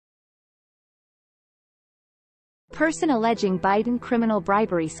Person alleging Biden criminal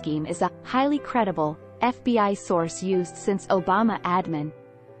bribery scheme is a highly credible FBI source used since Obama admin.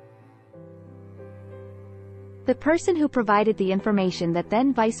 The person who provided the information that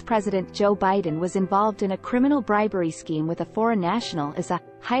then Vice President Joe Biden was involved in a criminal bribery scheme with a foreign national is a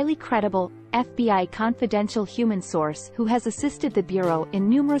highly credible FBI confidential human source who has assisted the Bureau in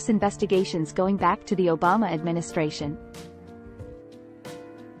numerous investigations going back to the Obama administration.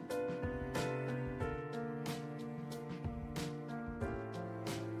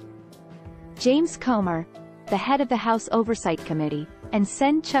 James Comer, the head of the House Oversight Committee, and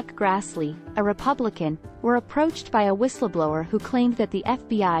Sen. Chuck Grassley, a Republican, were approached by a whistleblower who claimed that the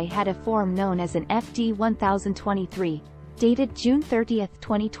FBI had a form known as an FD 1023, dated June 30,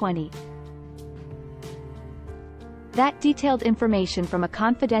 2020. That detailed information from a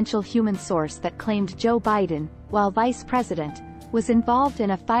confidential human source that claimed Joe Biden, while vice president, was involved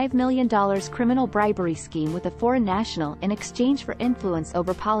in a $5 million criminal bribery scheme with a foreign national in exchange for influence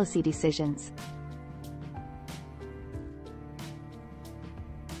over policy decisions.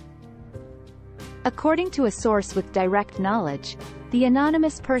 According to a source with direct knowledge, the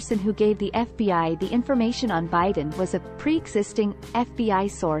anonymous person who gave the FBI the information on Biden was a pre-existing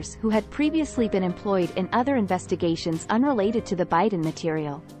FBI source who had previously been employed in other investigations unrelated to the Biden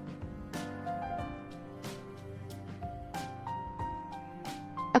material.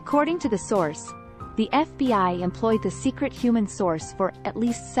 According to the source, the FBI employed the secret human source for at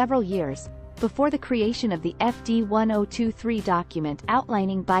least several years, before the creation of the FD 1023 document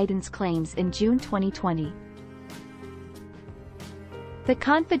outlining Biden's claims in June 2020. The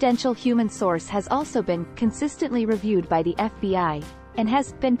confidential human source has also been consistently reviewed by the FBI, and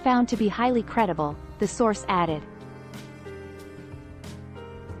has been found to be highly credible, the source added.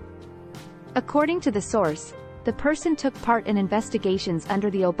 According to the source, the person took part in investigations under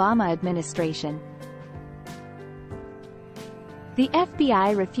the Obama administration. The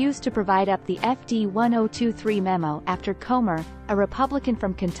FBI refused to provide up the FD 1023 memo after Comer, a Republican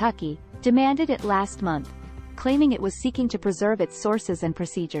from Kentucky, demanded it last month, claiming it was seeking to preserve its sources and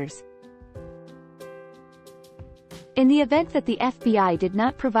procedures. In the event that the FBI did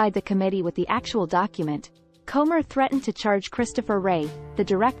not provide the committee with the actual document, Comer threatened to charge Christopher Wray, the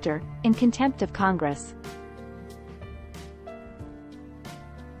director, in contempt of Congress.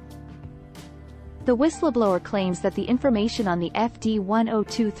 The whistleblower claims that the information on the FD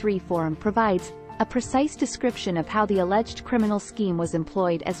 1023 form provides a precise description of how the alleged criminal scheme was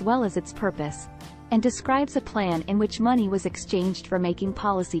employed as well as its purpose, and describes a plan in which money was exchanged for making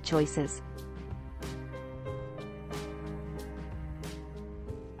policy choices.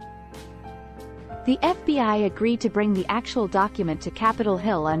 The FBI agreed to bring the actual document to Capitol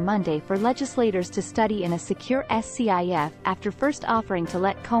Hill on Monday for legislators to study in a secure SCIF after first offering to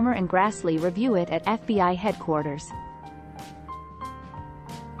let Comer and Grassley review it at FBI headquarters.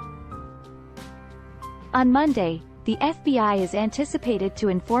 On Monday, the FBI is anticipated to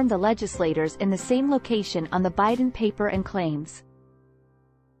inform the legislators in the same location on the Biden paper and claims.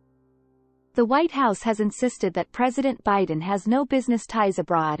 The White House has insisted that President Biden has no business ties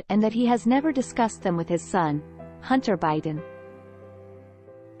abroad and that he has never discussed them with his son, Hunter Biden.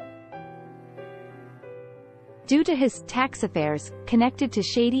 Due to his tax affairs connected to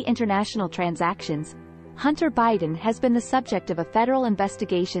shady international transactions, Hunter Biden has been the subject of a federal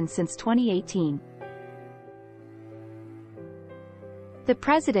investigation since 2018. The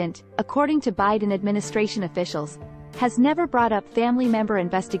president, according to Biden administration officials, has never brought up family member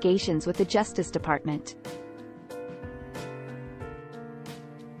investigations with the Justice Department.